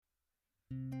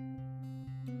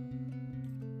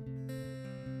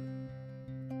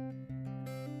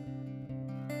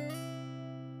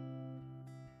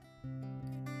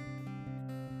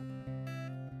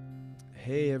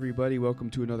Hey everybody, welcome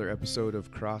to another episode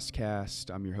of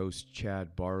Crosscast. I'm your host,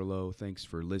 Chad Barlow. Thanks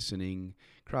for listening.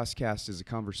 Crosscast is a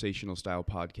conversational style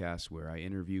podcast where I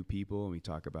interview people and we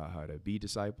talk about how to be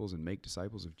disciples and make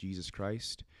disciples of Jesus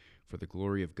Christ for the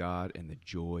glory of God and the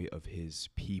joy of his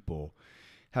people.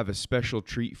 Have a special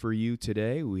treat for you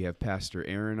today. We have Pastor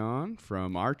Aaron on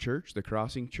from our church, the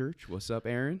Crossing Church. What's up,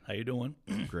 Aaron? How you doing?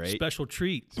 Great. Special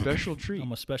treat. Special treat.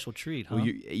 I'm a special treat, huh? Well,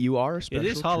 you are a special treat.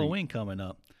 It is Halloween coming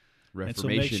up.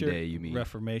 Reformation Day, you mean?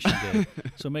 Reformation Day.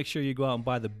 So make sure you go out and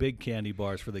buy the big candy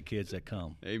bars for the kids that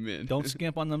come. Amen. Don't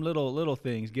skimp on them little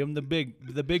things. Give them the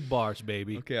big bars,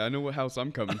 baby. Okay, I know what house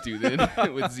I'm coming to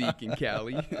then with Zeke and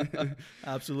Callie.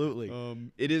 Absolutely.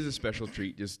 It is a special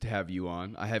treat just to have you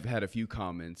on. I have had a few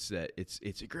comments that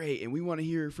it's great, and we want to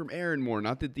hear from Aaron more.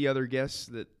 Not that the other guests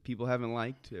that people haven't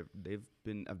liked,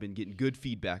 I've been getting good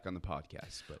feedback on the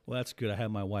podcast. But well, that's good. I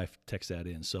had my wife text that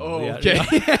in. So okay.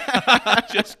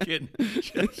 Just kidding.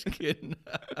 Just kidding.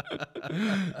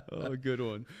 Oh, good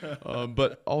one.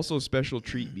 But also a special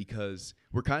treat because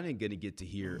we're kind of going to get to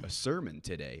hear a sermon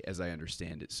today, as I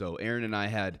understand it. So Aaron and I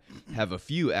have a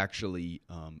few actually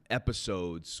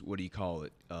episodes. What do you call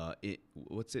it?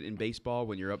 What's it in baseball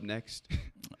when you're up next?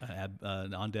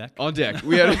 On deck. On deck.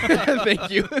 We had.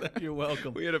 Thank you. You're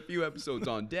welcome. We had a few episodes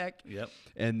on deck. Yep.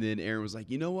 And then Aaron was like,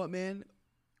 "You know what, man?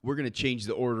 We're going to change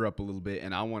the order up a little bit,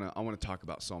 and I want to talk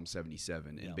about Psalm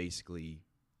 77, and basically,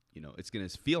 it's going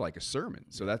to feel like a sermon.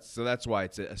 So that's why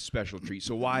it's a special treat.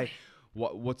 So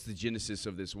what's the genesis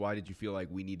of this? Why did you feel like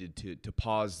we needed to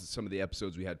pause some of the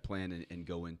episodes we had planned and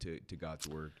go into God's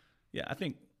Word? Yeah, I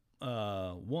think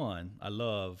one, I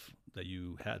love that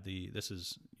you had this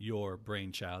is your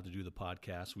brainchild to do the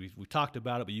podcast. We talked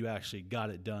about it, but you actually got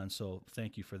it done. So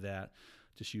thank you for that.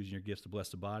 Just using your gifts to bless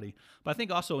the body. But I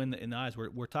think also in the eyes,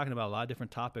 we're talking about a lot of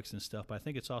different topics and stuff. But I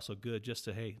think it's also good just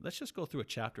to, hey, let's just go through a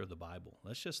chapter of the Bible.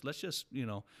 Let's just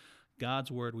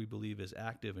God's word, we believe, is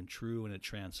active and true, and it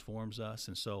transforms us.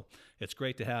 And so it's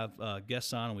great to have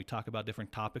guests on, and we talk about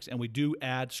different topics, and we do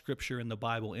add scripture in the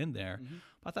Bible in there. Mm-hmm.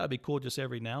 I thought it'd be cool just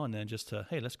every now and then just to,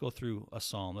 hey, let's go through a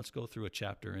psalm. Let's go through a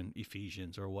chapter in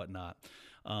Ephesians or whatnot.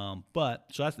 So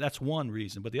that's one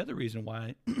reason. But the other reason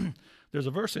why, there's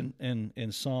a verse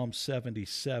in Psalm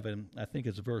 77, I think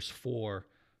it's verse 4,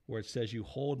 where it says, "You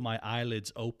hold my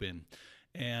eyelids open."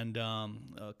 And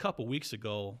a couple weeks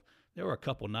ago, there were a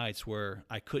couple nights where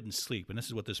I couldn't sleep, and this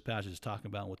is what this passage is talking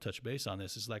about, and we'll touch base on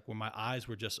this. It's like where my eyes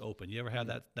were just open. You ever had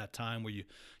that time where you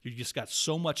just got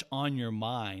so much on your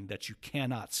mind that you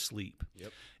cannot sleep,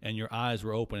 and your eyes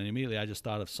were open, and immediately I just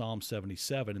thought of Psalm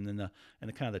 77, and then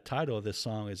the kind of the title of this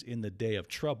song is "In the Day of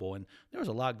Trouble," and there was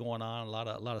a lot going on, a lot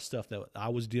of stuff that I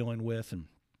was dealing with, and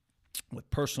with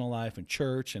personal life and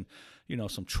church and,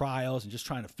 some trials and just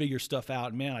trying to figure stuff out.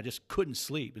 And man, I just couldn't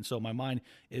sleep. And so my mind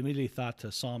immediately thought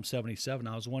to Psalm 77.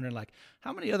 I was wondering,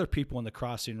 how many other people in the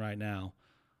crossing right now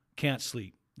can't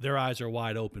sleep? Their eyes are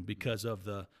wide open because of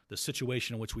the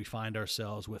situation in which we find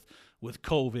ourselves with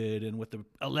COVID and with the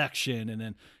election. And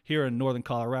then here in northern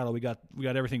Colorado, we got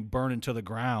everything burning to the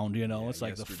ground. It's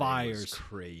like the fires. Was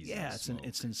crazy. Yeah,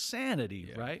 it's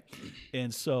insanity, right?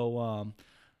 And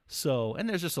so, and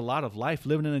there's just a lot of life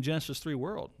living in a Genesis 3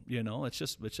 world. It's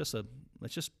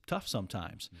just tough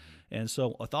sometimes. Mm-hmm. And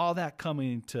so with all that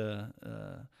coming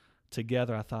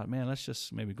together, I thought, man, let's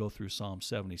just maybe go through Psalm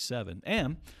 77.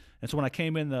 And so when I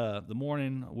came in the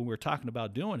morning when we were talking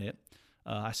about doing it,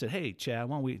 I said, hey, Chad,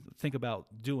 why don't we think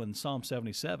about doing Psalm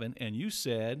 77? And you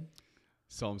said,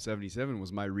 Psalm 77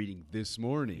 was my reading this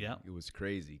morning. Yeah. It was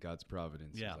crazy. God's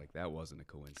providence. Yeah. It was like, that wasn't a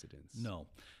coincidence. No.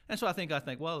 And so I think,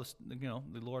 well, the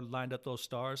Lord lined up those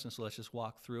stars, and so let's just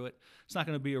walk through it. It's not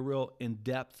going to be a real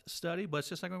in-depth study, but it's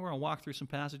just like we're going to walk through some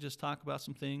passages, talk about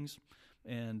some things,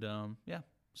 and,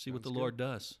 see what the Lord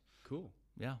does. Cool.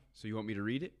 Yeah. So you want me to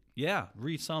read it? Yeah.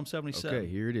 Read Psalm 77. Okay,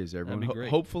 here it is, everyone. That'd be great.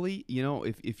 Hopefully,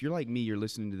 if you're like me, you're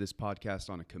listening to this podcast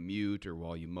on a commute or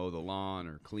while you mow the lawn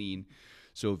or clean.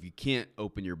 So if you can't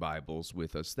open your Bibles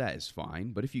with us, that is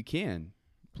fine. But if you can,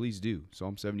 please do.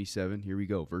 Psalm 77, here we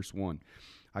go. Verse 1.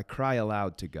 I cry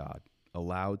aloud to God,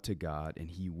 and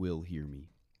he will hear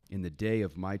me. In the day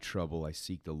of my trouble, I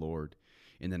seek the Lord.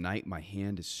 In the night, my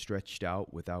hand is stretched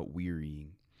out without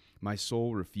wearying. My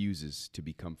soul refuses to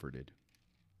be comforted.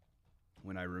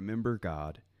 When I remember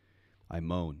God, I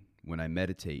moan. When I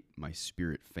meditate, my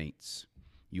spirit faints.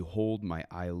 You hold my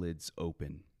eyelids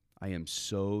open. I am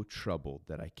so troubled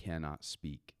that I cannot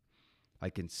speak.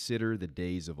 I consider the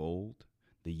days of old,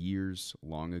 the years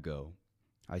long ago.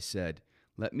 I said,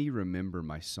 let me remember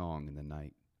my song in the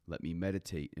night. Let me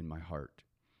meditate in my heart.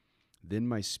 Then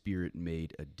my spirit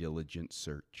made a diligent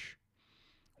search.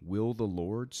 Will the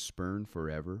Lord spurn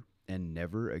forever and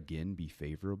never again be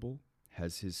favorable?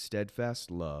 Has his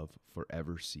steadfast love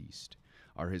forever ceased?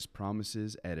 Are his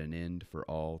promises at an end for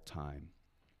all time?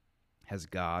 Has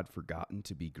God forgotten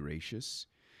to be gracious?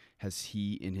 Has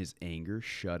he in his anger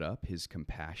shut up his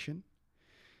compassion?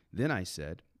 Then I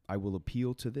said, I will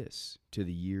appeal to this, to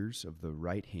the years of the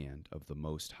right hand of the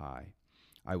Most High.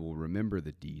 I will remember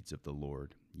the deeds of the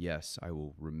Lord. Yes, I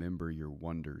will remember your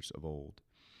wonders of old.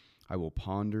 I will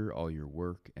ponder all your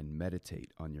work and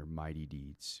meditate on your mighty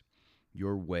deeds.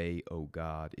 Your way, O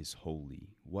God, is holy.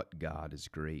 What God is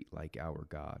great like our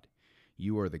God?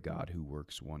 You are the God who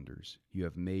works wonders. You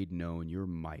have made known your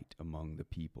might among the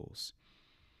peoples.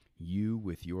 You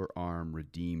with your arm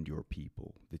redeemed your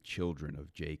people, the children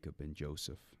of Jacob and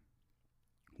Joseph.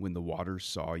 When the waters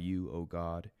saw you, O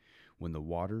God, when the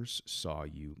waters saw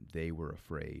you, they were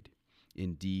afraid.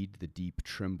 Indeed, the deep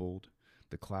trembled.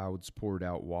 The clouds poured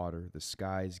out water. The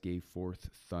skies gave forth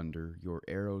thunder. Your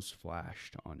arrows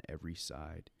flashed on every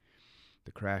side.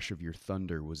 The crash of your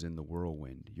thunder was in the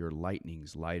whirlwind. Your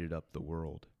lightnings lighted up the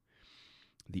world.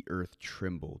 The earth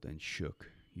trembled and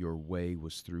shook. Your way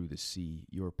was through the sea,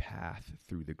 your path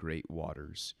through the great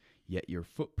waters. Yet your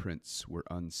footprints were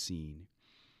unseen.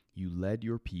 You led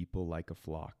your people like a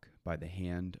flock by the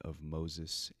hand of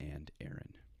Moses and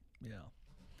Aaron. Yeah.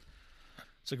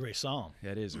 It's a great psalm.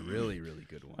 That is a really, really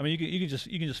good one. I mean, you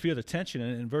can just feel the tension.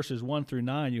 And in verses 1 through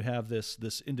 9, you have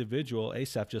this individual,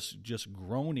 Asaph, just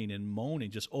groaning and moaning,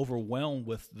 just overwhelmed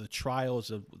with the trials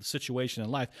of the situation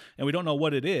in life. And we don't know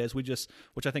what it is. Which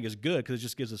I think is good because it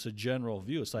just gives us a general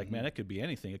view. It's like, man, it could be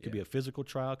anything. It could be a physical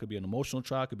trial, it could be an emotional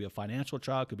trial, it could be a financial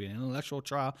trial, it could be an intellectual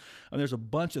trial. And there's a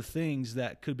bunch of things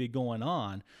that could be going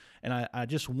on. And I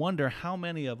just wonder how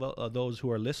many of those who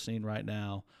are listening right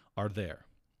now are there.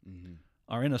 Mm-hmm.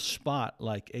 Are in a spot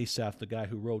like Asaph, the guy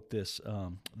who wrote this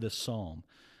psalm,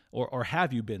 or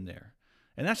have you been there?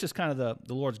 And that's just kind of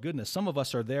the Lord's goodness. Some of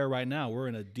us are there right now. We're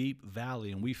in a deep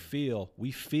valley, and we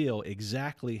feel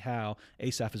exactly how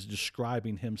Asaph is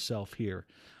describing himself here.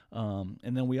 And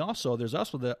then there's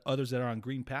also the others that are on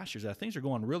green pastures, that things are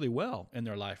going really well in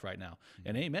their life right now.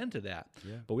 And amen to that.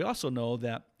 Yeah. But we also know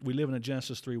that we live in a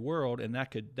Genesis 3 world, and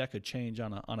that could change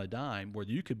on a dime, where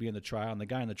you could be in the trial and the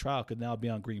guy in the trial could now be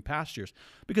on green pastures,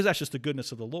 because that's just the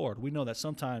goodness of the Lord. We know that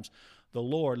sometimes the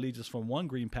Lord leads us from one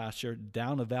green pasture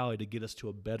down a valley to get us to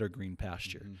a better green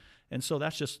pasture. Mm-hmm. And so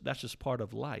that's just part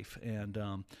of life. And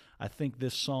I think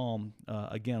this psalm,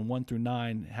 again, 1 through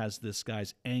 9, has this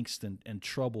guy's angst and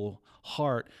trouble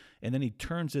heart. And then he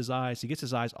gets his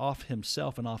eyes off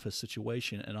himself and off his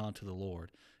situation and onto the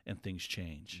Lord, and things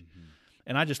change. Mm-hmm.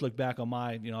 And I just look back on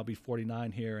I'll be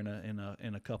 49 here in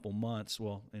a couple months.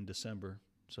 Well, in December.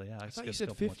 So yeah, I thought you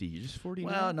said 50. You're just 49.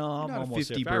 Well, no, I'm almost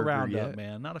 50 there. If I round up,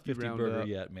 man. Not a 50 burger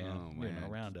yet, man. Oh, man.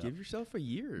 Round up. Give yourself a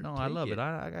year. No, I love it.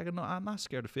 I'm not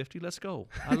scared of 50. Let's go.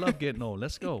 I love getting old.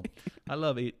 Let's go. I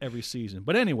love it every season.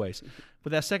 But anyways,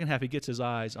 but that second half, he gets his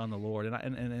eyes on the Lord.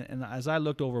 And as I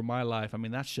looked over my life, I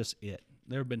mean, that's just it.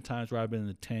 There have been times where I've been in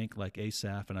the tank like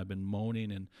Asaph, and I've been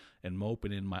moaning and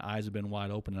moping, and my eyes have been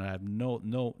wide open, and I have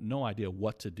no idea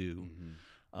what to do. Mm-hmm.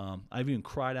 I've even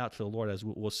cried out to the Lord, as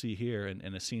we'll see here, and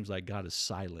it seems like God is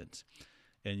silent.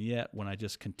 And yet, when I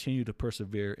just continue to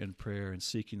persevere in prayer and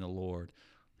seeking the Lord,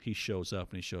 he shows up,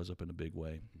 and he shows up in a big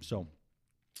way. So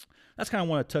that's kind of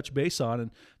what I want to touch base on.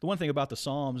 And the one thing about the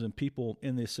Psalms and people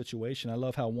in this situation, I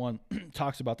love how one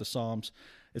talks about the Psalms.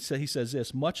 He says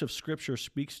this: much of Scripture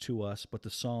speaks to us, but the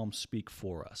Psalms speak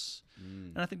for us.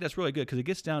 And I think that's really good, because it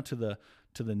gets down to the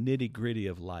nitty-gritty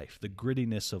of life, the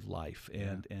grittiness of life,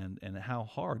 and how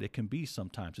hard it can be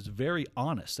sometimes. It's very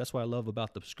honest. That's what I love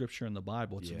about the Scripture and the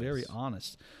Bible. It's very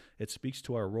honest. It speaks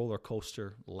to our roller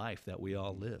coaster life that we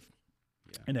all live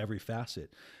in every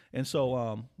facet. And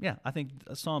so, I think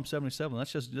Psalm 77,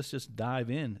 let's just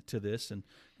dive into this and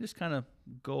just kind of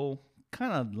go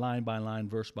line by line,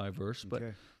 verse by verse, but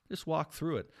just walk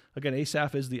through it. Again,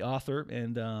 Asaph is the author,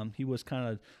 and he was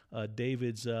kind of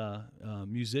David's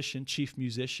chief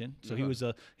musician. So he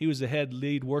was the head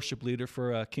lead worship leader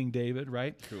for King David,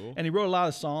 right? Cool. And he wrote a lot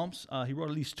of Psalms. He wrote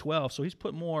at least 12. So he's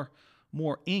put more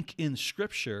ink in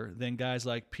Scripture than guys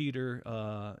like Peter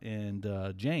and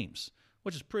James,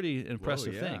 which is pretty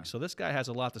impressive thing. So this guy has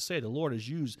a lot to say. The Lord has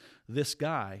used this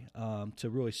guy to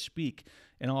really speak,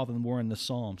 and all of them were in the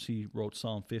Psalms. He wrote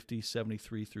Psalm 50,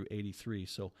 73 through 83.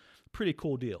 So pretty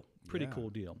cool deal.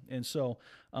 Cool deal. And so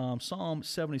Psalm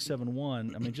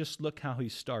 77:1, I mean, just look how he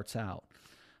starts out.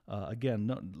 Again,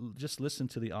 no, just listen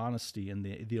to the honesty and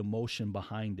the emotion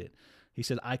behind it. He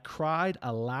said, I cried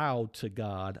aloud to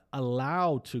God,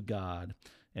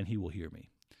 and he will hear me.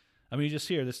 I mean, you just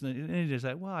hear this, and he just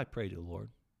like, well, I prayed to the Lord.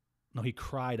 No, he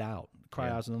cried out. Cry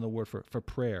out is another word for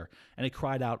prayer. And he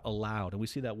cried out aloud. And we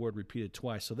see that word repeated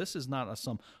twice. So this is not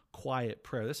some quiet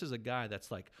prayer. This is a guy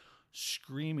that's like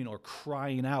screaming or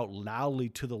crying out loudly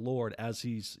to the Lord as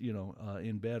he's,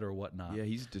 in bed or whatnot. Yeah,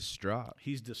 he's distraught.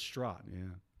 He's distraught. Yeah.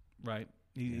 Right?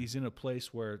 He's in a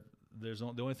place where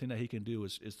the only thing that he can do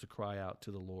is to cry out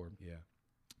to the Lord. Yeah.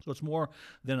 So it's more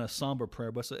than a somber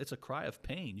prayer, but it's a cry of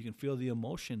pain. You can feel the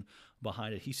emotion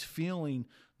behind it. He's feeling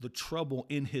the trouble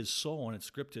in his soul, and it's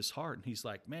gripped his heart. And he's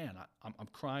like, man, I'm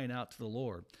crying out to the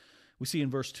Lord. We see in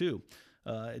verse 2,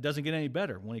 it doesn't get any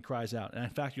better when he cries out. And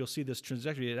in fact, you'll see this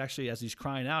trajectory. It actually, as he's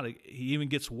crying out, he even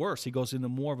gets worse. He goes into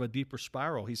more of a deeper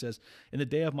spiral. He says, in the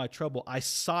day of my trouble, I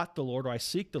sought the Lord, or I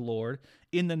seek the Lord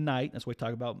in the night. That's what we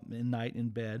talk about in night in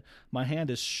bed. My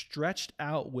hand is stretched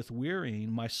out with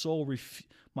wearying. My soul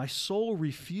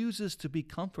refuses to be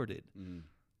comforted. Mm.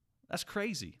 That's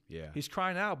crazy. Yeah. He's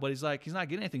crying out, but he's not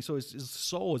getting anything. So his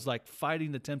soul is like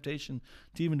fighting the temptation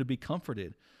to be comforted.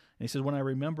 And he says, when I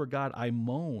remember God, I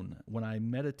moan. When I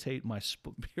meditate, my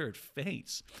spirit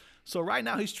faints. So right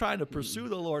now he's trying to pursue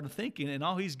the Lord and thinking, and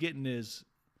all he's getting is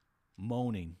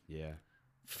moaning. Yeah.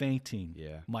 Fainting.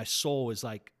 Yeah. My soul is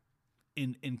like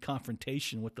in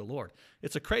confrontation with the Lord.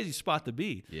 It's a crazy spot to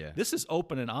be. Yeah. This is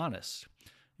open and honest.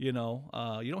 You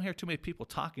don't hear too many people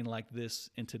talking like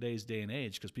this in today's day and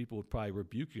age, because people would probably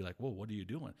rebuke you like, whoa, what are you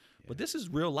doing? Yeah. But this is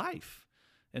real life.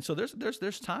 And so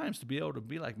there's times to be able to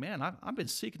be like, man, I've been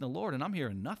seeking the Lord and I'm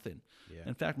hearing nothing. Yeah.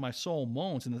 In fact, my soul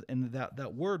moans. And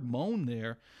that word moan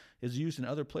there is used in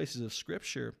other places of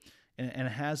Scripture, and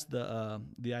it has the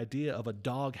idea of a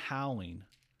dog howling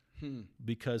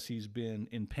because he's been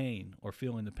in pain or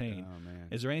feeling the pain. Oh, man.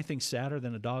 Is there anything sadder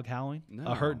than a dog howling? No.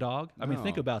 A hurt dog? I mean,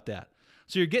 think about that.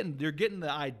 So you're getting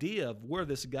the idea of where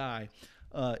this guy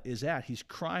is at. He's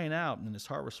crying out, and his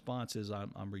heart response is,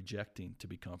 I'm rejecting to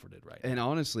be comforted right now. And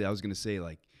honestly, I was going to say,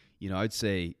 I'd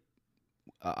say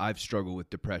I've struggled with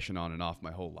depression on and off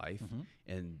my whole life,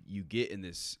 and you get in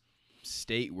this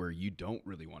state where you don't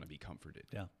really want to be comforted.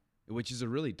 Yeah. Which is a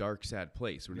really dark, sad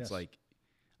place where it's like,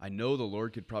 I know the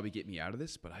Lord could probably get me out of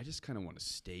this, but I just kind of want to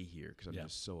stay here because I'm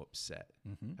just so upset.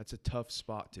 Mm-hmm. That's a tough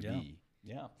spot to be.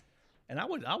 Yeah. And I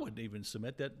would even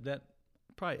submit that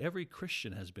probably every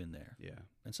Christian has been there. Yeah.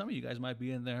 And some of you guys might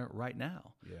be in there right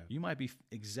now. Yeah. You might be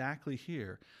exactly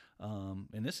here.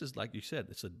 And this is, like you said,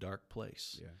 it's a dark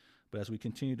place. Yeah. But as we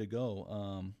continue to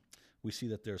go, we see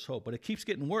that there's hope. But it keeps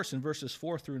getting worse in verses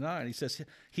 4 through 9. He says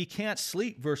he can't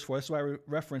sleep, verse 4. That's why I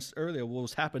referenced earlier what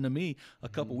was happened to me a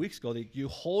couple weeks ago. You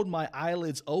hold my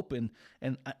eyelids open,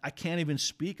 and I can't even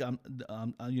speak.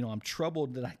 I'm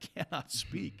troubled that I cannot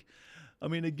speak. I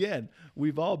mean, again,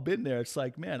 we've all been there. It's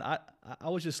like, man, I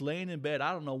was just laying in bed.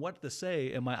 I don't know what to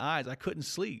say, and my eyes, I couldn't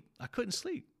sleep.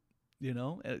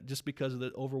 Just because of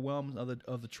the overwhelm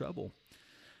of the trouble.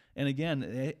 And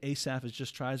again, Asaph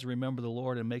just tries to remember the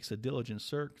Lord and makes a diligent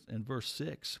search in verse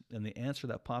 6. And the answer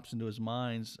that pops into his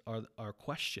mind are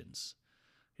questions.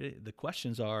 The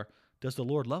questions are, does the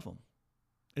Lord love him?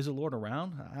 Is the Lord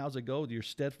around? How's it go? Your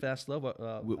steadfast love.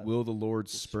 Will the Lord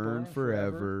spurn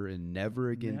forever and never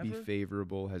again be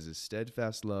favorable? Has his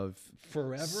steadfast love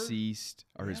forever ceased?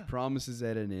 Are his promises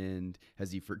at an end?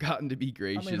 Has he forgotten to be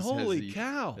gracious? I mean, holy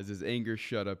cow. Has his anger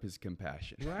shut up his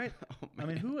compassion? Right? I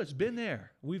mean, who has been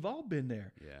there? We've all been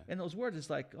there. Yeah. And those words, it's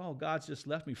like, oh, God's just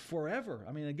left me forever.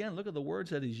 I mean, again, look at the words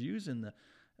that he's using.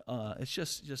 It's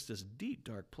just this deep,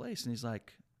 dark place. And he's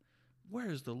like, where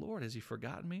is the Lord? Has he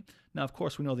forgotten me? Now, of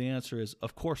course, we know the answer is,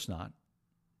 of course not.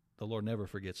 The Lord never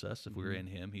forgets us. If we're in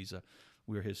him,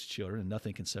 we're his children, and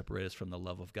nothing can separate us from the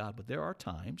love of God. But there are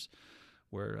times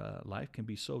where life can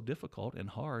be so difficult and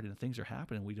hard, and things are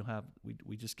happening,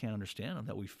 we just can't understand them,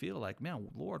 that we feel like, man,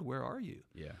 Lord, where are you?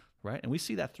 Yeah. Right? And we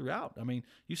see that throughout. I mean,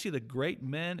 you see the great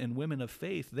men and women of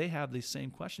faith, they have these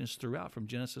same questions throughout, from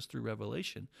Genesis through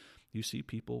Revelation. You see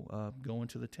people go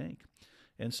into the tank.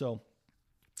 And so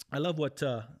I love what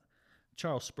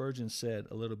Charles Spurgeon said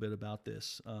a little bit about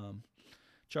this.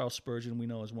 Charles Spurgeon, we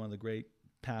know, is one of the great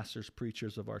pastors,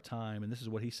 preachers of our time, and this is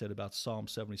what he said about Psalm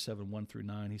 77, 1 through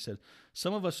 9. He said,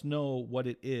 some of us know what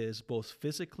it is, both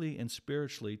physically and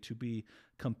spiritually, to be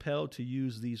compelled to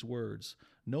use these words.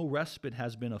 No respite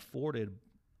has been afforded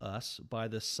us by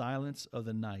the silence of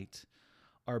the night.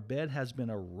 Our bed has been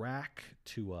a rack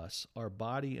to us. Our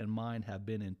body and mind have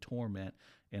been in torment,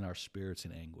 and our spirits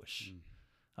in anguish.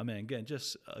 I mean,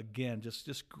 just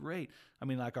great. I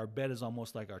mean, like our bed is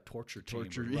almost like our torture chamber.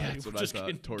 Torture, right? yeah, that's what I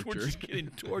thought. Torture. We're just getting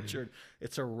tortured.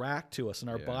 It's a rack to us in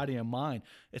our body and mind.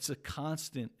 It's a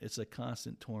constant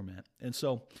torment. And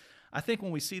so I think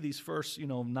when we see these first,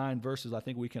 9 verses, I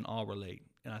think we can all relate.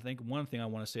 And I think one thing I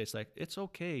want to say is like, it's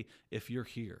okay if you're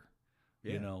here,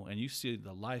 and you see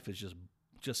the life is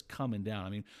just coming down. I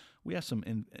mean, we have some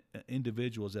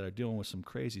individuals that are dealing with some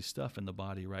crazy stuff in the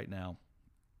body right now.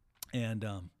 And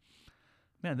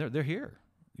man, they're here,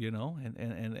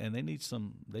 and they need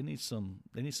some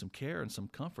care and some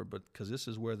comfort, but because this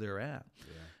is where they're at.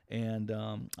 Yeah. And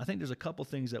I think there's a couple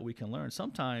things that we can learn.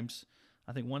 Sometimes,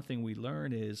 I think one thing we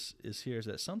learn is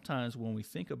that sometimes when we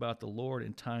think about the Lord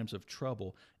in times of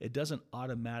trouble, it doesn't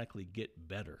automatically get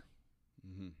better,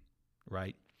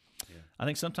 right? Yeah. I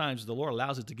think sometimes the Lord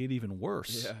allows it to get even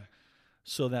worse. Yeah.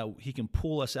 So that he can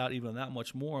pull us out even that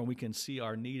much more, and we can see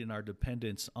our need and our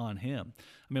dependence on him.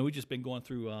 I mean, we've just been going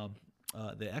through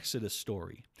the Exodus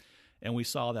story, and we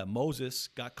saw that Moses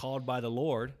got called by the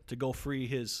Lord to go free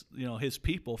his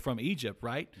people from Egypt,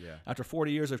 right? Yeah. After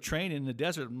 40 years of training in the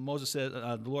desert, Moses said,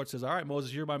 the Lord says, all right,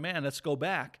 Moses, you're my man. Let's go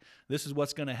back. This is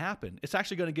what's going to happen. It's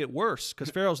actually going to get worse because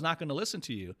Pharaoh's not going to listen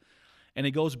to you. And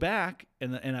he goes back,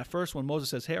 and at first when Moses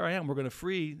says, here I am, we're going to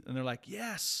free, and they're like,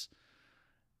 yes.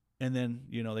 And then,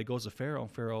 they goes to Pharaoh,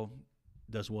 and Pharaoh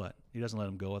does what? He doesn't let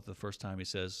him go at the first time. He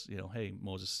says, hey,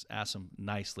 Moses asks him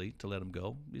nicely to let him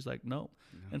go. He's like, no.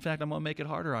 In fact, I'm going to make it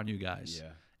harder on you guys.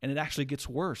 Yeah. And it actually gets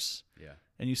worse. Yeah.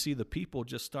 And you see the people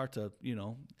just start to,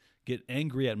 get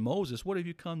angry at Moses. What have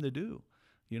you come to do?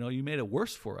 You made it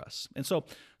worse for us. And so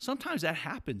sometimes that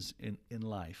happens in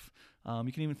life.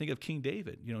 You can even think of King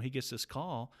David. He gets this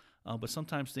call. But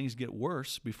sometimes things get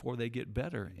worse before they get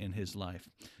better in his life.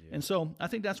 Yeah. And so I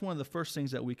think that's one of the first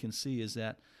things that we can see is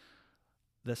that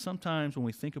sometimes when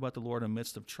we think about the Lord in the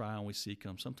midst of trial and we seek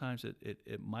him, sometimes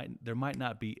there might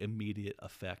not be immediate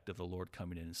effect of the Lord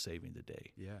coming in and saving the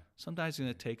day. Yeah. Sometimes it's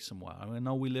going to take some while. I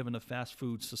know we live in a fast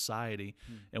food society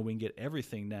and we can get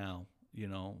everything now,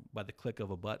 by the click of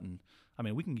a button. I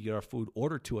mean, we can get our food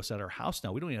ordered to us at our house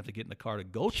now. We don't even have to get in the car to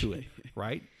go to it,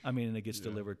 right? I mean, and it gets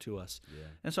delivered to us. Yeah.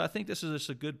 And so I think this is just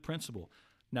a good principle.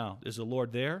 Now, is the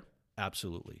Lord there?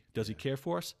 Absolutely. Does he care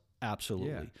for us?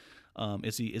 Absolutely. Yeah.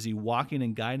 Is he walking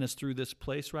and guiding us through this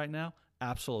place right now?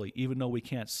 Absolutely. Even though we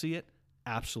can't see it,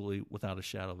 absolutely, without a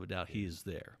shadow of a doubt, he is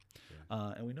there.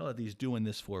 Yeah. And we know that he's doing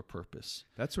this for a purpose.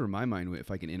 That's where my mind went, if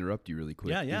I can interrupt you really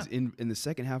quick. Yeah. In the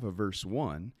second half of verse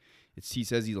 1, he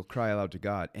says he'll cry aloud to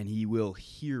God, and he will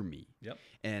hear me. Yep.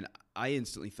 And I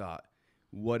instantly thought,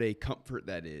 what a comfort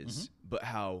that is, but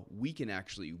how we can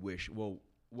actually wish, well,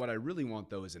 what I really want,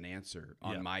 though, is an answer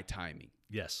on my timing.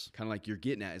 Yes. Kind of like you're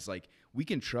getting at, is like we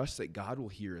can trust that God will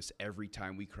hear us every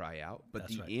time we cry out, but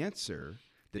that's the answer,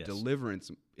 the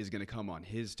deliverance is going to come on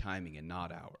his timing and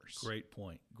not ours. Great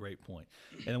point.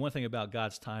 And the one thing about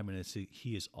God's timing is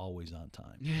he is always on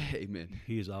time. Amen.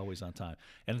 He is always on time.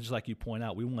 And just like you point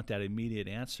out, we want that immediate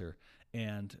answer,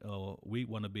 and we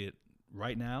want to be at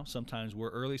right now. Sometimes we're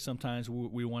early, sometimes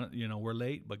we want, we're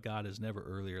late, but God is never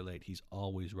early or late. He's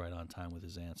always right on time with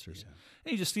his answers. Yeah.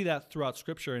 And you just see that throughout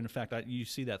Scripture. And in fact, you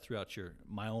see that throughout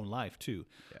my own life too,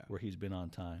 where he's been on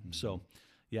time. Mm-hmm. So,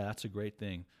 that's a great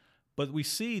thing. But we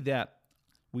see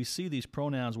these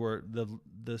pronouns where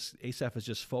this Asaph is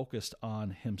just focused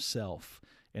on himself,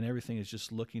 and everything is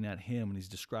just looking at him, and he's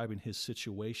describing his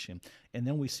situation. And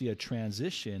then we see a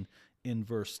transition in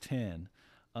verse 10.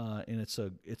 And it's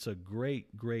a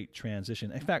great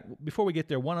transition. In fact, before we get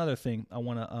there, one other thing I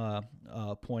want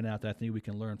to point out that I think we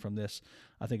can learn from this,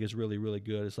 I think is really, really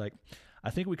good. It's like, I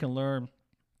think we can learn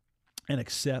and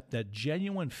accept that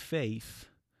genuine faith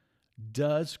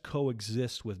does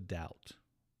coexist with doubt.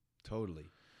 Totally.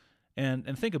 And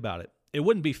think about it. It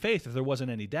wouldn't be faith if there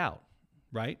wasn't any doubt,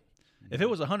 right? Mm-hmm. If it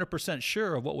was 100%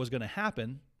 sure of what was going to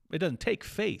happen, it doesn't take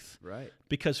faith. Right.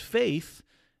 Because faith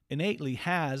innately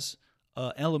has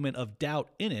element of doubt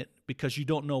in it because you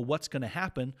don't know what's going to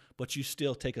happen, but you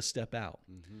still take a step out.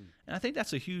 Mm-hmm. And I think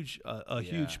that's a huge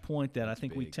point that I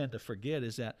think we tend to forget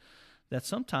is that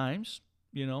sometimes,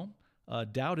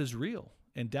 doubt is real,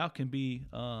 and doubt can be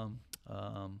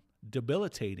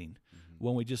debilitating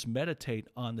when we just meditate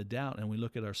on the doubt and we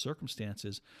look at our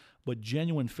circumstances. But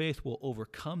genuine faith will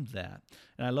overcome that.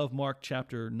 And I love Mark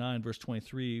chapter 9, verse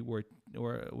 23, where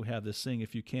we have this thing,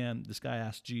 if you can, this guy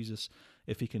asked Jesus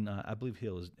if he can, I believe,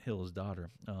 heal his daughter.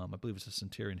 I believe it's a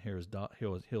centurion heal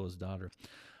his daughter.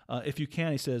 If you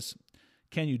can, he says,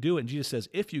 can you do it? And Jesus says,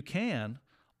 if you can,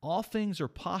 all things are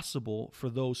possible for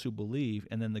those who believe.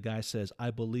 And then the guy says, I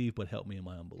believe, but help me in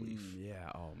my unbelief.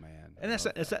 Yeah. Oh man. And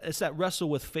it's that wrestle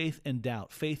with faith and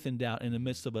doubt in the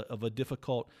midst of a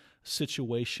difficult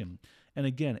situation. And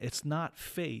again, it's not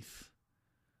faith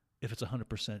if it's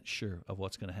 100% sure of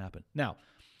what's going to happen. Now,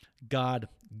 God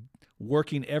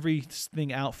working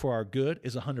everything out for our good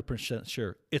is 100%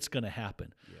 sure it's going to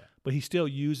happen. Yeah. But he still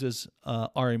uses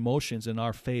our emotions and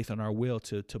our faith and our will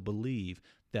to believe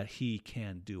that he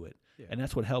can do it. Yeah. And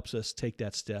that's what helps us take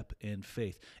that step in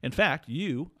faith. In fact,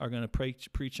 you are going to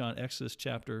preach on Exodus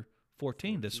chapter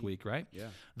 14 this week, right? Yeah.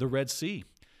 The Red Sea.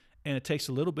 And it takes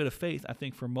a little bit of faith, I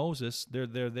think, for Moses. They're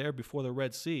there before the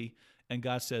Red Sea, and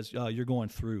God says, you're going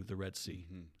through the Red Sea.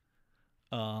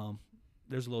 Mm-hmm.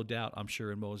 There's a little doubt, I'm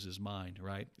sure, in Moses' mind,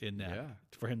 right, in that,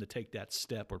 for him to take that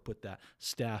step or put that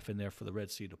staff in there for the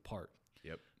Red Sea to part.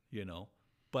 Yep.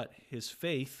 But his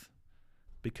faith,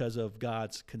 because of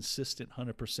God's consistent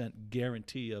 100%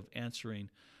 guarantee of answering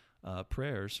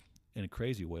prayers in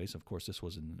crazy ways. Of course, this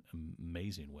was an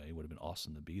amazing way. It would have been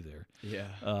awesome to be there. Yeah.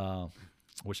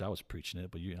 I wish I was preaching it,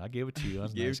 but I gave it to you. I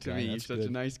was gave nice it to guy. me. That's You're such good.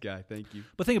 a nice guy. Thank you.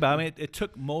 But think about it. It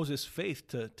took Moses' faith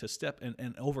to step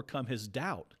and overcome his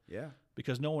doubt. Yeah.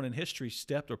 Because no one in history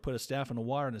stepped or put a staff in the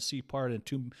water and the sea parted and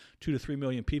 2 to 3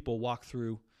 million people walked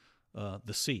through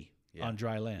the sea on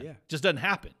dry land. Yeah. Just doesn't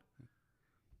happen.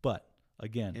 But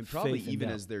again, and probably faith and even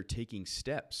doubt. as they're taking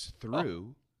steps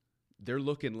through, they're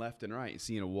looking left and right and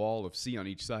seeing a wall of sea on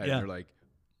each side. Yeah. And they're like,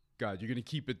 God, you're going to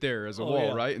keep it there as a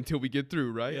wall, right? Until we get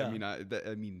through, right? Yeah.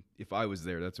 I mean, if I was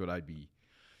there, that's what I'd be.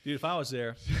 Dude, if I was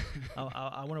there,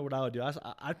 I wonder what I would do.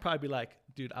 I'd probably be like,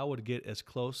 dude, I would get as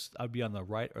close. I'd be on the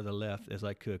right or the left as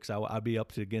I could, because I'd be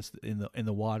up to against in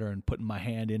the water and putting my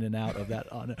hand in and out of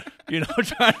that on, trying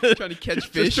to catch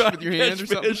fish with your hand or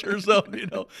something.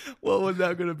 What was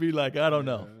that going to be like? I don't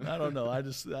know.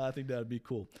 I think that'd be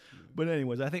cool. But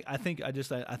anyways, I think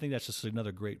that's just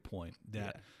another great point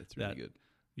that that's really good.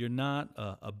 You're not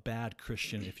a bad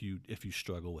Christian if you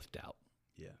struggle with doubt.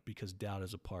 Yeah. Because doubt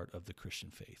is a part of the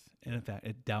Christian faith. And in fact,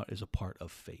 doubt is a part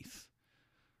of faith.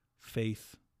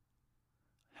 Faith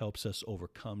helps us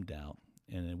overcome doubt,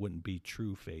 and it wouldn't be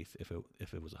true faith if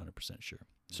it was 100% sure.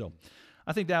 So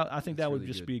I think that would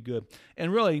just be good.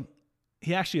 And really,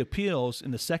 he actually appeals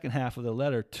in the second half of the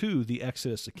letter to the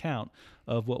Exodus account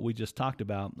of what we just talked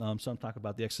about. Some talk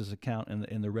about the Exodus account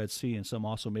in the Red Sea, and some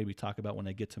also maybe talk about when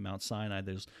they get to Mount Sinai.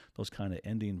 There's those kind of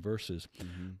ending verses.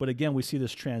 Mm-hmm. But again, we see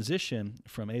this transition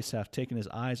from Asaph taking his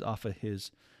eyes off of his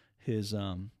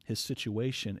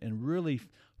situation and really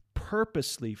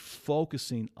purposely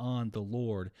focusing on the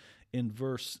Lord. In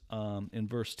verse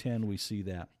 10, we see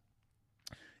that.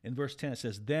 In verse 10, it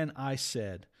says, "Then I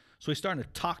said." So he's starting to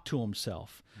talk to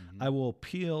himself. Mm-hmm. "I will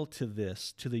appeal to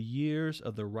the years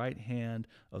of the right hand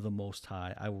of the Most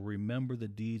High. I will remember the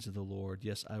deeds of the Lord.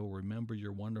 Yes, I will remember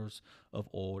your wonders of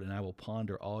old, and I will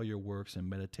ponder all your works and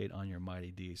meditate on your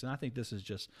mighty deeds." And I think this is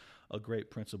just a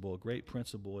great principle. A great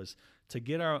principle is to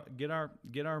get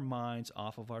our minds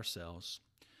off of ourselves,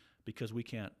 because we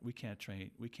can't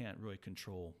really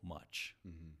control much,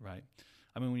 mm-hmm. right?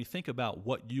 I mean, when you think about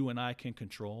what you and I can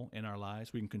control in our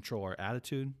lives, we can control our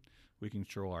attitude, we can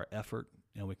control our effort,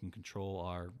 and we can control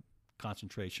our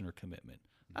concentration or commitment.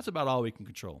 That's about all we can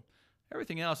control.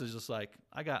 Everything else is just like,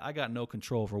 I got no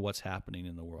control over what's happening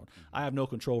in the world. Mm-hmm. I have no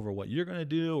control over what you're going to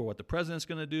do, or what the president's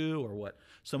going to do, or what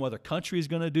some other country is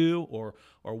going to do, or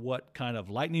what kind of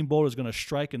lightning bolt is going to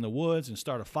strike in the woods and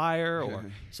start a fire, or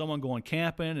someone going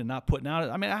camping and not putting out.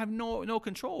 I mean, I have no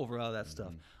control over all that mm-hmm.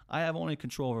 stuff. I have only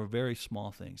control over very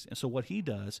small things. And so what he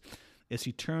does is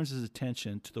he turns his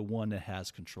attention to the one that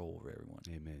has control over everyone.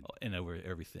 Amen. And over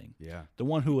everything. Yeah. The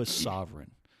one who is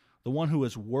sovereign. The one who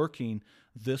is working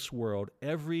this world,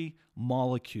 every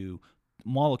molecule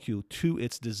to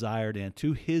its desired end,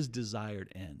 to his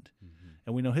desired end. Mm-hmm.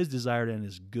 And we know his desired end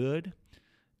is good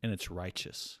and it's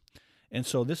righteous. And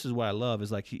so this is what I love,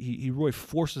 is like he really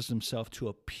forces himself to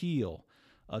appeal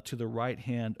to the right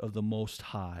hand of the Most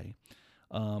High.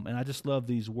 And I just love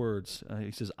these words.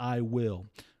 He says, "I will."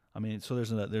 I mean, so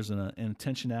there's an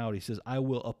intentionality. He says, "I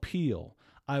will appeal.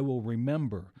 I will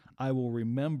remember. I will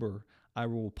remember. I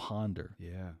will ponder."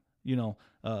 Yeah.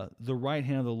 The right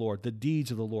hand of the Lord, the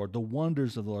deeds of the Lord, the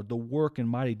wonders of the Lord, the work and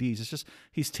mighty deeds. It's just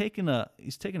he's taken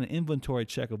an inventory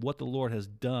check of what the Lord has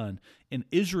done in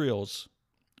Israel's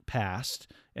past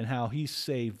and how he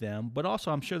saved them. But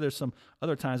also, I'm sure there's some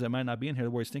other times that might not be in here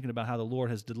where he's thinking about how the Lord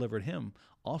has delivered him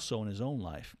also in his own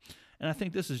life. And I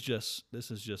think this is just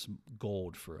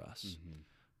gold for us, mm-hmm.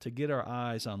 to get our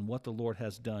eyes on what the Lord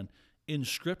has done in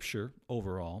Scripture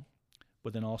overall,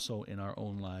 but then also in our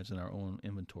own lives and our own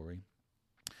inventory.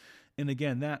 And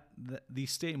again,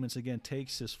 these statements again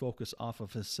takes his focus off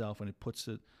of himself and he puts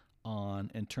it on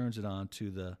and turns it on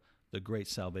to the great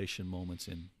salvation moments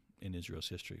in Israel's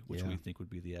history, which we think would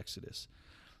be the Exodus.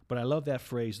 But I love that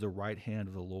phrase, the right hand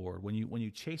of the Lord. When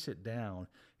you chase it down,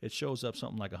 it shows up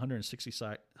something like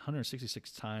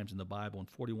 166 times in the Bible and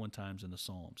 41 times in the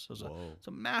Psalms. So it's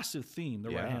a massive theme, the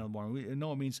right hand of the Lord. We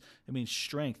know it means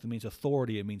strength, it means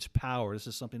authority, it means power. This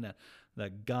is something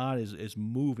that God is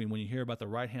moving. When you hear about the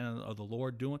right hand of the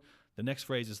Lord doing, the next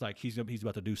phrase is like he's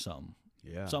about to do something.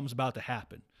 Yeah. Something's about to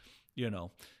happen,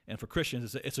 And for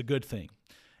Christians, it's a good thing.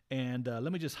 And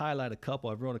let me just highlight a couple.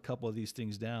 I've wrote a couple of these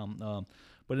things down.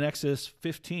 But in Exodus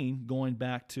 15, going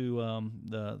back to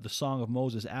the Song of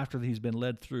Moses, after he's been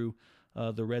led through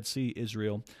the Red Sea,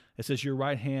 Israel, it says, your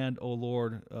right hand, O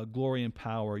Lord, glory and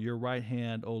power. Your right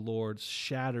hand, O Lord,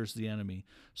 shatters the enemy.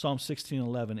 Psalm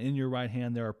 16:11, in your right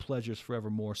hand there are pleasures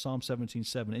forevermore. Psalm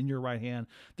 17:7, in your right hand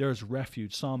there is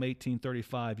refuge. Psalm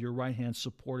 18:35, your right hand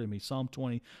supported me. Psalm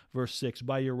 20, verse 6,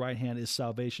 by your right hand is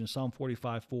salvation. Psalm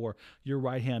 45:4, your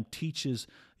right hand teaches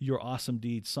your awesome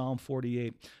deeds. Psalm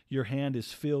 48, your hand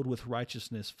is filled with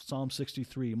righteousness. Psalm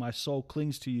 63, my soul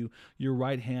clings to you. Your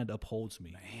right hand upholds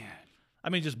me. Man. I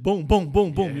mean, just boom, boom,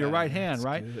 boom, boom. Yeah, your right hand,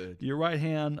 right? Good. Your right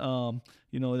hand,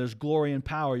 there's glory and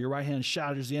power. Your right hand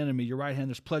shatters the enemy. Your right hand,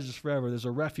 there's pleasures forever. There's a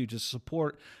refuge, it's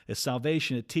support, it's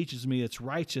salvation. It teaches me, it's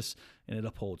righteous, and it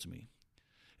upholds me.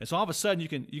 And so all of a sudden, you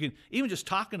can even just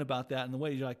talking about that in the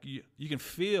way you can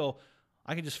feel.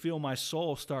 I can just feel my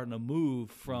soul starting to move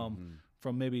from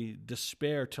maybe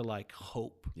despair to like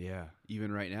hope. Yeah,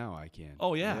 even right now I can.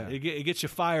 Oh yeah. It gets you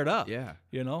fired up. Yeah,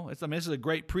 this is a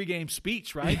great pregame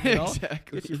speech, right?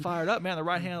 Exactly. Gets you fired up, man. The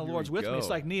right hand of the Here Lord's we with me. go. It's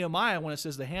like Nehemiah when it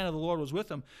says the hand of the Lord was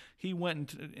with him. He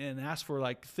went and asked for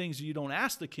like things you don't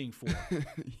ask the king for,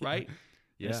 right?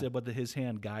 Yeah. And he said, but his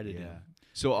hand guided him.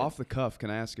 So off the cuff, can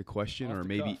I ask a question, Off or the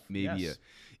maybe cuff, maybe yes.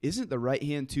 Isn't the right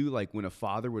hand too, like when a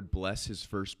father would bless his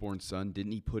firstborn son,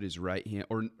 didn't he put his right hand,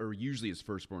 or usually his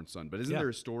firstborn son, but isn't there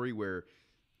a story where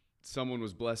someone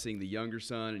was blessing the younger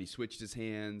son and he switched his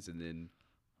hands and then?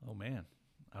 Oh man,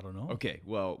 I don't know. Okay,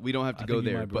 well, we don't have to I go think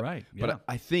you there, might be but right. Yeah. but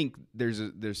I think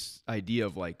there's idea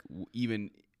of like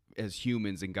even as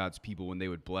humans and God's people, when they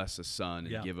would bless a son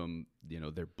and give them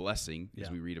their blessing, as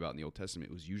we read about in the Old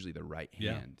Testament, it was usually the right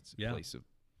hand. It's a place of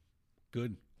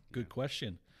good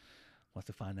question. We'll have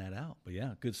to find that out. But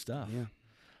yeah, good stuff. Yeah.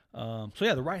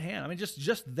 The right hand. I mean,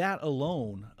 just that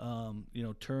alone,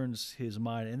 turns his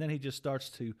mind, and then he just starts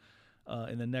to,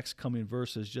 in the next coming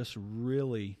verses, just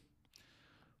really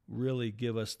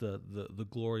give us the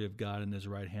glory of God in his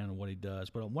right hand and what he does.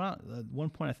 But one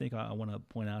point I think I want to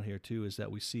point out here too is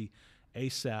that we see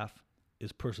Asaph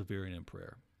is persevering in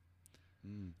prayer.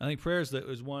 I think prayer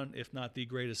is one, if not the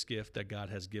greatest gift that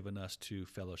God has given us to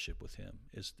fellowship with him,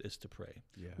 is to pray.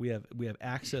 Yeah. We have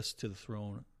access to the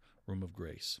throne room of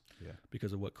grace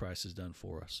because of what Christ has done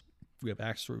for us. We have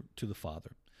access to the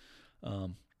Father.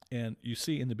 And you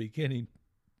see in the beginning,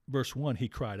 verse 1, he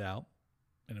cried out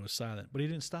and it was silent, but he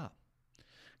didn't stop.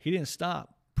 He didn't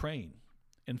stop praying.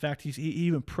 In fact, he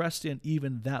even pressed in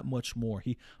even that much more.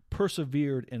 He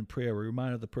persevered in prayer. We're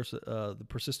reminded of the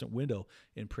persistent widow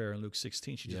in prayer in Luke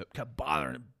 16. She just kept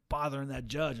bothering that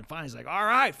judge. And finally he's like, all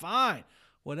right, fine,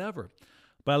 whatever.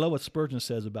 But I love what Spurgeon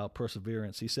says about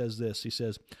perseverance. He says this. He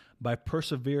says, by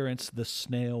perseverance, the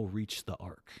snail reached the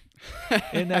ark.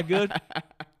 Isn't that good?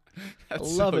 I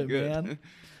love it, man.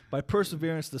 By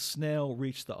perseverance, the snail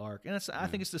reached the ark. And I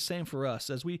think it's the same for us.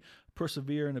 As we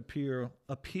persevere and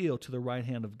appeal to the right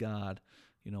hand of God,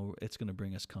 it's going to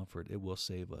bring us comfort. It will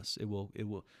save us.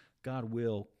 God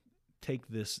will take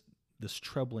this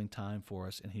troubling time for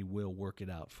us, and he will work it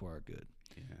out for our good.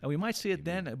 Yeah. And we might see it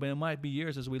then, but it might be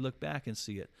years as we look back and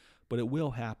see it. But it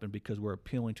will happen because we're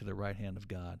appealing to the right hand of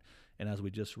God. And as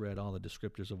we just read, all the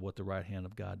descriptors of what the right hand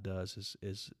of God does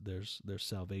is there's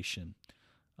salvation.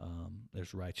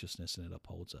 There's righteousness, and it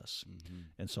upholds us.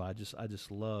 And so I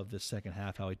just love this second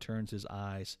half, how he turns his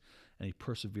eyes and he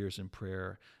perseveres in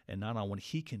prayer, and not on what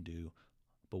he can do,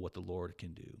 but what the Lord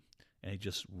can do. And he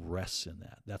just rests in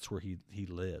that. That's where he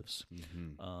lives.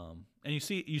 And you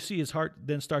see his heart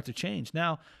then start to change.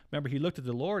 Now, remember, he looked at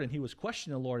the Lord and he was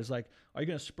questioning the Lord. He's like, are you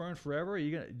going to spurn forever?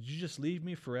 Did you just leave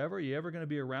me forever? Are you ever going to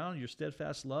be around? Your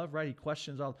steadfast love, right? He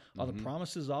questions all the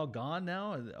promises all gone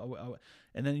now.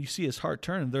 And then you see his heart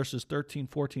turn in verses 13,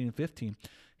 14, and 15.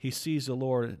 He sees the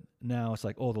Lord now. It's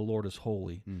like, oh, the Lord is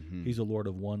holy. He's a Lord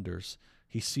of wonders.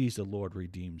 He sees the Lord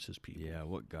redeems his people. Yeah,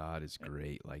 what God is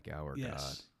great like our God.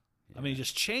 I mean, it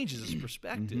just changes his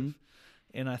perspective.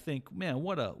 And I think, man,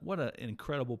 what an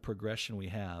incredible progression we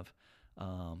have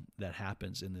that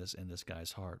happens in this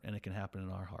guy's heart, and it can happen in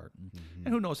our heart.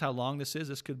 And who knows how long this is?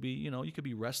 This could be, you could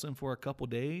be wrestling for a couple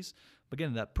days. But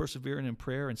again, that persevering in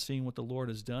prayer and seeing what the Lord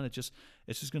has done, it's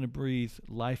just going to breathe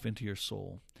life into your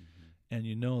soul, and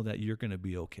you know that you're going to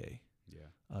be okay.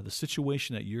 Yeah. The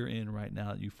situation that you're in right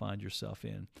now, that you find yourself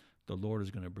in, the Lord is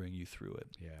going to bring you through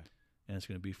it. Yeah. And it's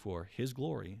going to be for His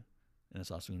glory, and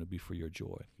it's also going to be for your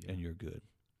joy and your good.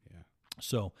 Yeah.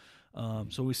 So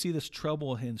we see this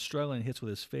trouble and struggling hits with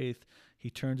his faith. He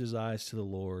turns his eyes to the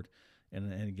Lord,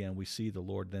 and again, we see the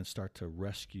Lord then start to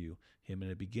rescue him,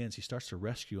 and he starts to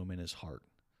rescue him in his heart.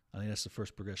 I think that's the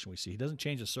first progression we see. He doesn't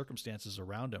change the circumstances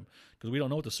around him, because we don't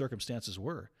know what the circumstances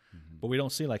were, but we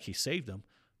don't see like he saved them.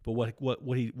 But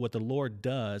what the Lord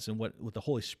does, and what the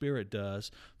Holy Spirit does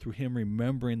through him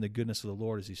remembering the goodness of the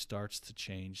Lord, is he starts to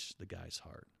change the guy's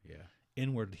heart. Yeah.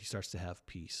 Inward, he starts to have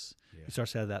peace. Yeah. He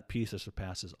starts to have that peace that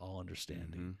surpasses all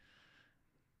understanding.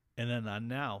 And then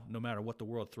now, no matter what the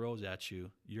world throws at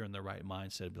you, you're in the right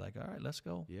mindset to be like, all right, let's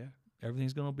go. Yeah.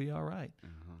 Everything's going to be all right.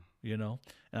 And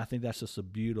I think that's just a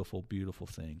beautiful, beautiful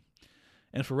thing.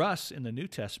 And for us in the New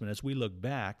Testament, as we look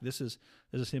back, this is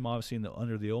him obviously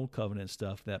under the Old Covenant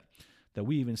stuff that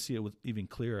we even see it with even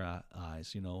clearer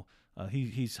eyes.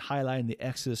 He's highlighting the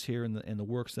Exodus here and the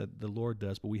works that the Lord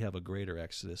does, but we have a greater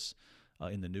Exodus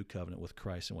in the New Covenant with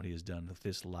Christ and what He has done with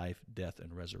this life, death,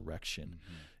 and resurrection.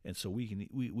 And so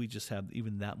we just have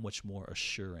even that much more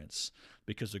assurance,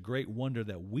 because the great wonder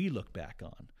that we look back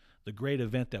on, the great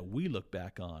event that we look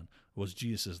back on, was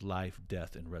Jesus' life,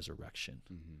 death, and resurrection.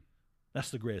 That's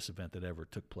the greatest event that ever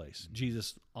took place.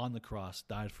 Jesus on the cross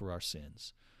died for our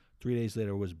sins. 3 days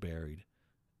later was buried,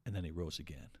 and then He rose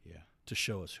again to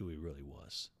show us who He really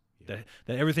was. That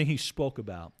everything He spoke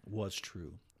about was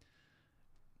true.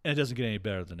 And it doesn't get any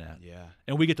better than that. Yeah.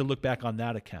 And we get to look back on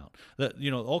that account. The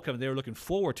Old Covenant, they were looking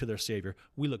forward to their Savior.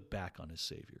 We look back on His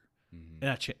Savior.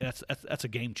 And that's a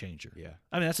game changer. Yeah.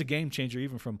 I mean, that's a game changer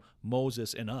even from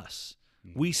Moses and us.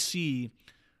 We see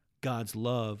God's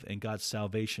love and God's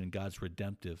salvation and God's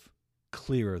redemptive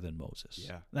clearer than Moses.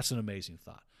 Yeah. That's an amazing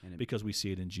thought, because we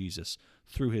see it in Jesus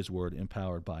through His Word,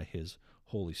 empowered by His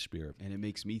Holy Spirit. And it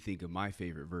makes me think of my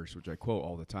favorite verse, which I quote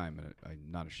all the time, and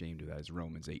I'm not ashamed of that, is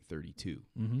Romans 8:32.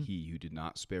 He who did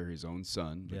not spare His own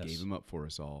Son, but gave Him up for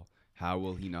us all, how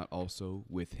will He not also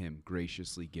with Him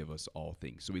graciously give us all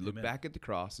things? So we look back at the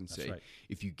cross and say,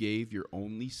 if you gave your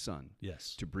only Son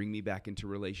to bring me back into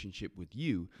relationship with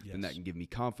You, then that can give me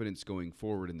confidence going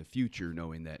forward in the future,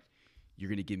 knowing that You're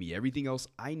going to give me everything else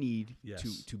I need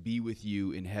to be with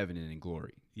You in heaven and in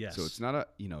glory. Yes. So it's not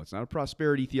a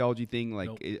prosperity theology thing.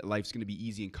 Like life's going to be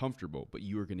easy and comfortable, but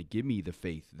You are going to give me the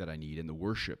faith that I need and the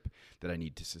worship that I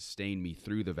need to sustain me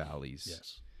through the valleys.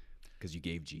 Yes. Because You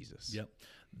gave Jesus. Yep.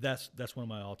 That's one of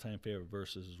my all-time favorite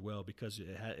verses as well, because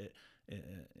it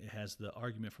has the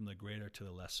argument from the greater to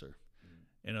the lesser.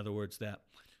 In other words, that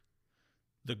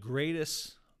the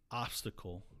greatest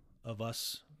obstacle of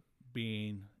us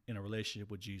being in a relationship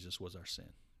with Jesus was our sin.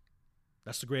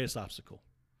 That's the greatest obstacle.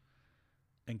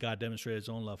 And God demonstrated His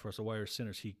own love for us. So while we were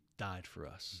sinners, He died for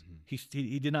us.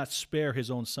 He did not spare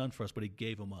His own Son for us, but He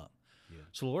gave Him up. Yeah.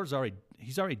 So the Lord's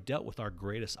He's already dealt with our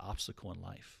greatest obstacle in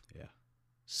life. Yeah.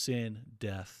 Sin,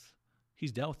 death.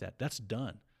 He's dealt with that. That's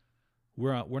done.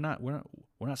 We're not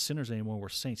sinners anymore. We're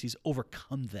saints. He's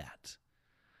overcome that.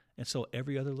 And so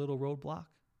every other little roadblock,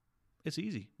 it's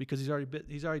easy, because He's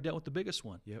already dealt with the biggest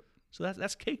one. Yep. So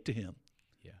that's cake to Him.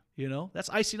 Yeah. That's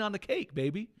icing on the cake,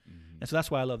 baby. And so that's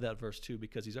why I love that verse too,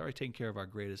 because He's already taken care of our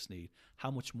greatest need.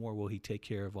 How much more will He take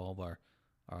care of all of our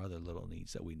other little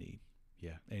needs that we need?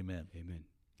 Yeah. Amen. Amen.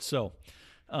 So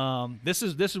this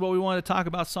is what we want to talk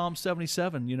about, Psalm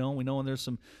 77. We know there's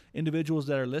some individuals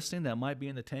that are listening that might be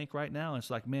in the tank right now. And it's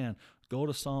like, man, go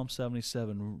to Psalm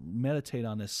 77, meditate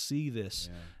on this, see this.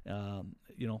 Yeah.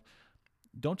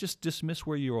 Don't just dismiss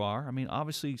where you are. I mean,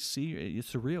 obviously, see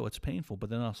it's surreal, it's painful, but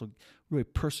then also really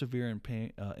persevere in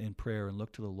prayer and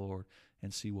look to the Lord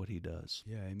and see what He does.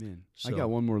 Yeah, amen. So, I got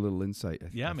one more little insight.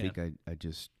 I think I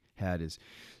just had is,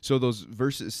 so those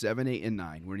verses 7, 8, and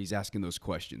 9, when He's asking those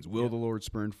questions: will the Lord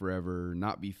spurn forever,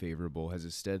 not be favorable? Has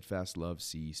His steadfast love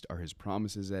ceased? Are His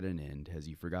promises at an end? Has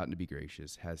He forgotten to be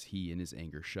gracious? Has He in His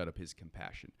anger shut up His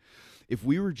compassion? If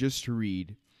we were just to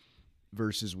read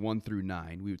verses 1 through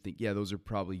 9, we would think, yeah, those are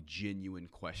probably genuine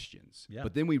questions. Yep.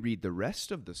 But then we read the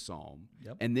rest of the psalm,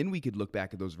 and then we could look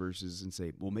back at those verses and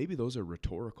say, well, maybe those are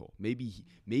rhetorical. Maybe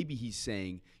He's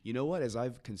saying, you know what, as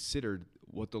I've considered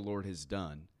what the Lord has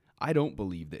done, I don't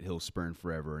believe that He'll spurn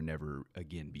forever and never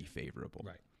again be favorable.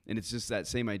 Right. And it's just that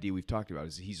same idea we've talked about,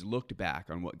 is He's looked back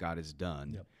on what God has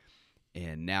done,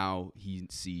 and now He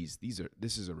sees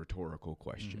this is a rhetorical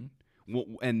question.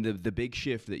 And the big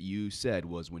shift that you said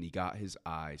was when he got his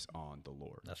eyes on the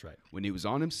Lord. That's right. When he was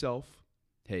on himself,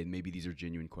 hey, maybe these are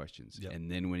genuine questions. Yep. And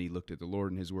then when he looked at the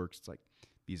Lord and his works, it's like,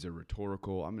 these are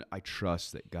rhetorical. I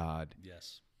trust that God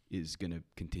Yes. is going to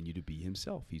continue to be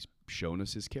himself. He's shown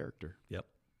us his character. Yep.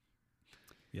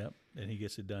 Yep. And he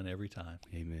gets it done every time.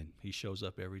 Amen. He shows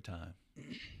up every time.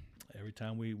 Every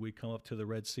time we come up to the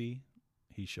Red Sea,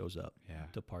 he shows up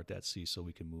to part that sea so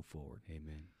we can move forward.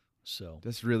 Amen. So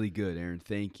that's really good, Aaron.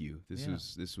 Thank you. This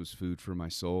Yeah. was food for my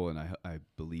soul, and I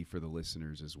believe for the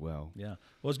listeners as well. yeah,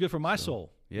 well, it's good for my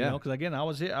soul. Yeah. Because again, I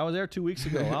was there 2 weeks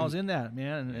ago. I was in that,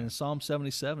 man, and Psalm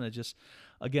 77. It just,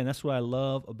 again, that's what I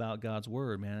love about God's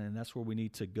word, man, and that's where we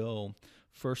need to go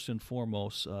first and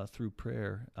foremost through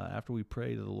prayer. After we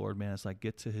pray to the Lord, man, it's like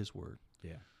get to His word.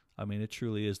 Yeah. I mean, it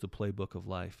truly is the playbook of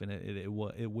life, and it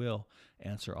will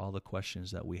answer all the questions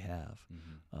that we have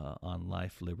on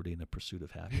life, liberty, and the pursuit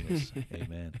of happiness.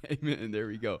 Amen. Amen. There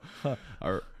we go.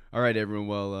 All right, everyone.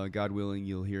 Well, God willing,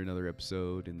 you'll hear another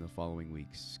episode in the following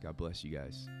weeks. God bless you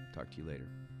guys. Talk to you later.